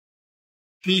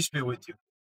Peace be with you.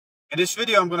 In this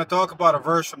video, I'm going to talk about a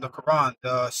verse from the Quran,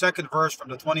 the second verse from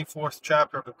the 24th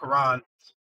chapter of the Quran.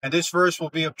 And this verse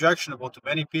will be objectionable to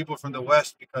many people from the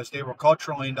West because they were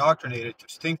culturally indoctrinated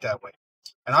to think that way.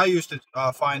 And I used to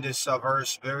find this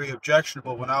verse very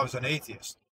objectionable when I was an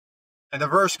atheist. And the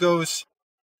verse goes,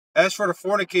 "As for the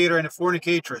fornicator and the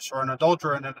fornicatress, or an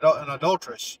adulterer and an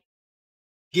adulteress,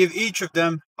 give each of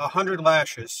them 100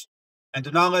 lashes, and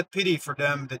do not let pity for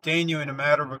them detain you in a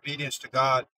matter of obedience to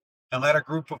God, and let a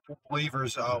group of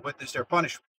believers witness their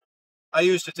punishment." I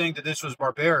used to think that this was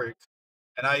barbaric,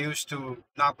 and I used to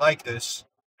not like this,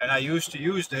 and I used to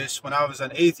use this when I was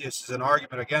an atheist as an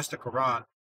argument against the Quran,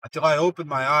 until I opened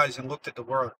my eyes and looked at the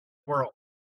world.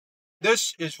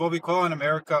 This is what we call in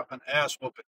America an ass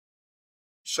whooping.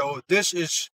 So this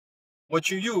is what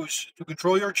you use to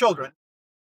control your children,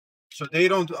 so they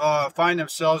don't find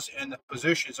themselves in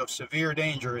positions of severe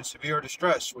danger and severe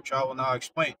distress, which I will now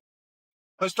explain.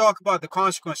 Let's talk about the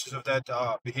consequences of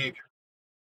that behavior.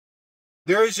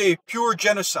 There is a pure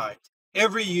genocide.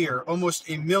 Every year, almost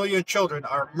 1 million children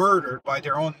are murdered by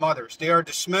their own mothers. They are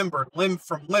dismembered limb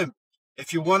from limb.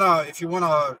 If you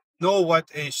wanna know what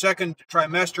a second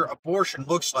trimester abortion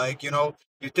looks like,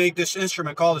 you take this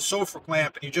instrument called a sulfur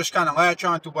clamp and you just kind of latch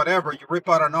onto whatever. You rip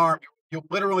out an arm. You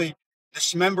literally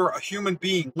dismember a human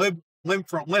being limb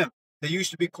from limb. They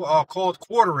used to be called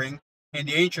quartering in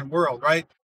the ancient world,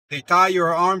 right? They tie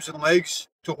your arms and legs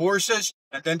to horses,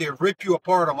 and then they rip you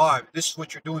apart alive. This is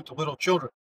what you're doing to little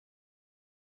children.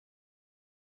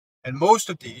 And most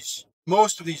of these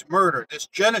murder, this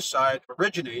genocide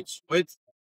originates with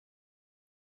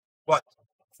what?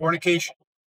 Fornication.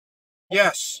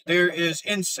 Yes, there is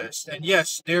incest, and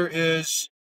yes, there is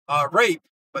rape,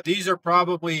 but these are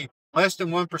probably less than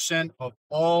 1% of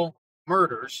all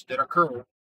murders that occur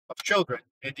of children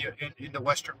in the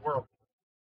Western world.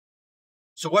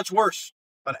 So what's worse,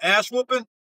 an ass whooping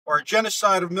or a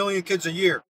genocide of 1 million kids a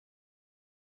year?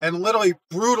 And literally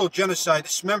brutal genocide,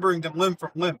 dismembering them limb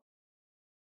from limb.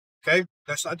 Okay,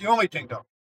 that's not the only thing though.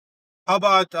 How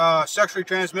about sexually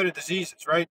transmitted diseases,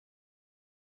 right?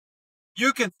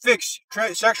 You can fix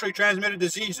sexually transmitted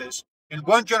diseases in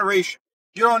 1 generation.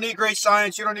 You don't need great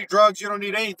science, you don't need drugs, you don't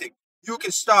need anything. You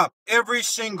can stop every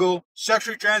single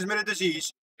sexually transmitted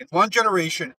disease in 1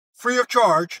 generation, free of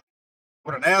charge,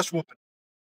 with an ass whooping.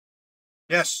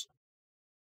 Yes,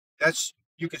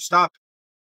 you can stop it.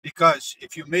 Because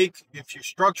if you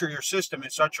structure your system in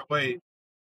such a way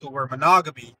to where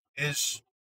monogamy is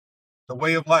the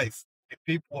way of life, if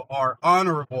people are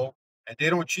honorable and they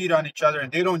don't cheat on each other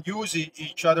and they don't use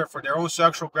each other for their own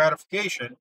sexual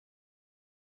gratification,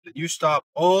 then you stop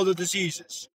all the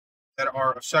diseases that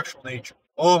are of sexual nature.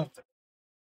 All of them.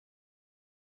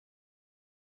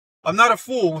 I'm not a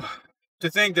fool to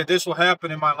think that this will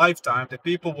happen in my lifetime, that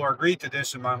people will agree to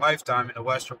this in my lifetime in the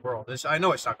Western world. I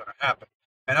know it's not going to happen.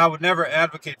 And I would never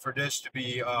advocate for this to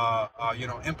be,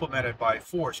 implemented by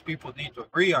force. People need to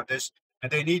agree on this,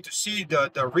 and they need to see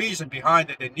the reason behind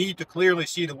it. They need to clearly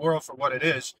see the world for what it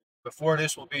is before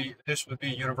this would be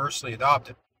universally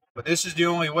adopted. But this is the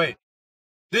only way.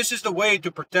 This is the way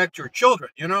to protect your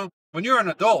children. When you're an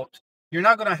adult, you're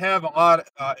not going to have a lot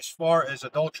as far as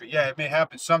adultery. Yeah, it may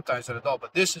happen sometimes as an adult,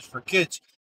 but this is for kids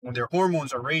when their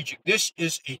hormones are raging. This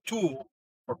is a tool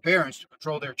for parents to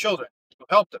control their children, to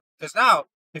help them. Because now,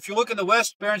 if you look in the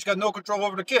West, parents got no control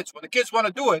over the kids. When the kids want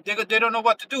to do it, they don't know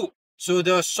what to do. So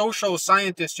the social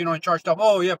scientists, in charge of,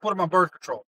 oh yeah, put them on birth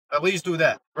control. At least do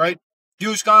that, right?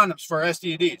 Use condoms for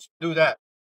STDs. Do that.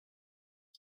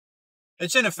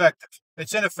 It's ineffective.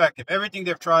 It's ineffective. Everything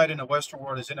they've tried in the Western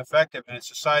world is ineffective, and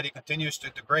society continues to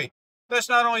degrade. That's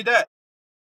not only that.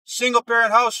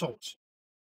 Single-parent households.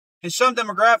 In some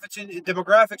demographics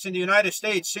in the United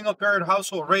States, single-parent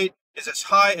household rate is as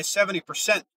high as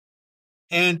 70%.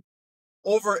 And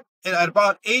at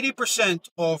about 80%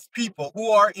 of people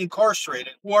who are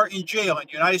incarcerated, who are in jail in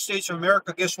the United States of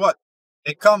America, guess what?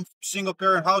 They come from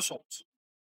single-parent households.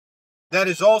 That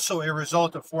is also a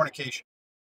result of fornication.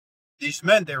 These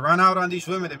men, they run out on these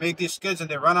women, they make these kids and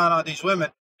they run out on these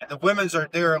women, and the women's are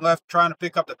there left trying to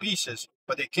pick up the pieces,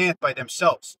 but they can't by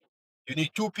themselves. You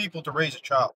need 2 people to raise a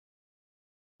child.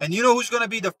 And you know who's going to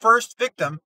be the first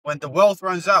victim when the wealth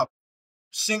runs out?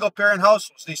 Single-parent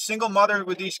households. These single mothers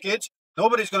with these kids,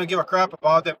 nobody's going to give a crap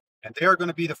about them, and they are going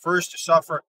to be the first to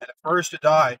suffer and the first to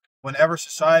die whenever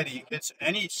society hits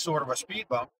any sort of a speed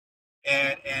bump,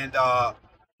 and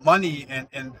money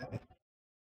and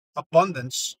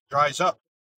abundance dries up.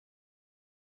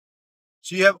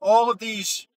 So you have all of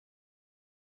these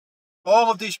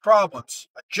problems: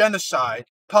 a genocide,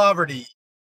 poverty,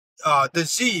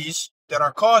 disease that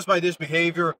are caused by this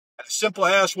behavior, and a simple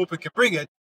ass whooping can bring it.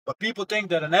 But people think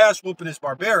that an ass whooping is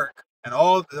barbaric, and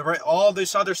all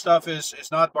this other stuff is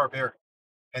not barbaric,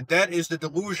 and that is the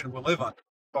delusion we live under.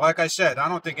 But like I said, I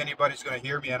don't think anybody's going to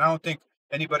hear me, and I don't think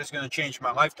anybody's going to change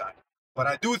my lifetime. But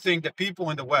I do think that people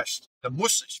in the West, the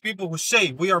Muslims, people who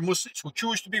say we are Muslims, who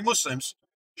choose to be Muslims,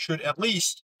 should at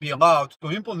least be allowed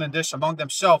to implement this among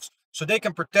themselves so they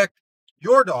can protect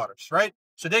your daughters, right?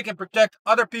 So they can protect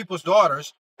other people's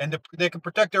daughters and they can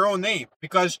protect their own name.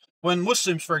 Because when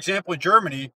Muslims, for example, in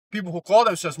Germany, people who call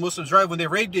themselves Muslims, right, when they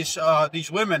rape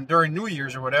these women during New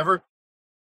Year's or whatever,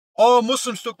 all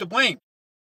Muslims took the blame.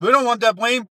 We don't want that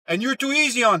blame, and you're too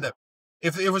easy on them.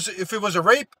 If it was a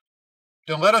rape,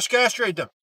 then let us castrate them.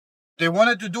 They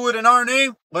wanted to do it in our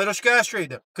name, let us castrate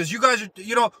them. Because you guys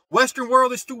are, Western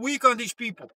world is too weak on these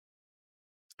people.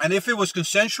 And if it was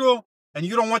consensual and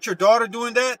you don't want your daughter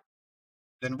doing that,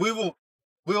 then we'll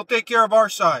take care of our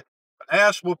side. An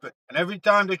ass whooping. And every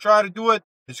time they try to do it,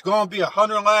 it's going to be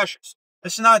 100 lashes.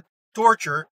 It's not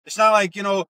torture. It's not like,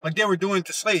 like they were doing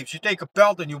to slaves. You take a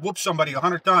belt and you whoop somebody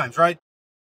 100 times, right?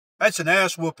 That's an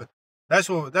ass whooping. That's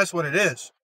what it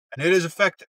is. And it is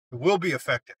effective. It will be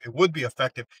effective. It would be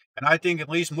effective. And I think at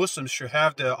least Muslims should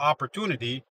have the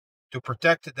opportunity to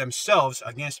protect themselves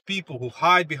against people who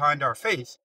hide behind our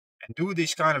faith and do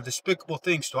these kind of despicable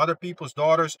things to other people's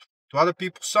daughters, to other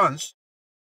people's sons.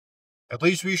 At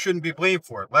least we shouldn't be blamed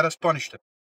for it. Let us punish them.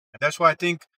 And that's why I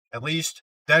think at least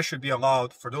that should be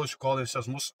allowed for those who call themselves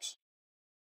Muslims.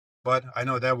 But I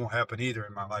know that won't happen either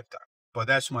in my lifetime. But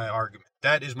that's my argument.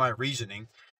 That is my reasoning.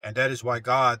 And that is why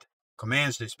God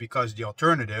commands this, because the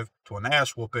alternative to an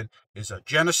ass whooping is a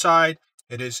genocide.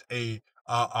 It is a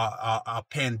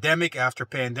pandemic after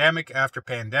pandemic after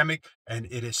pandemic, and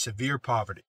it is severe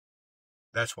poverty.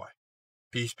 That's why.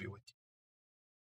 Peace be with you.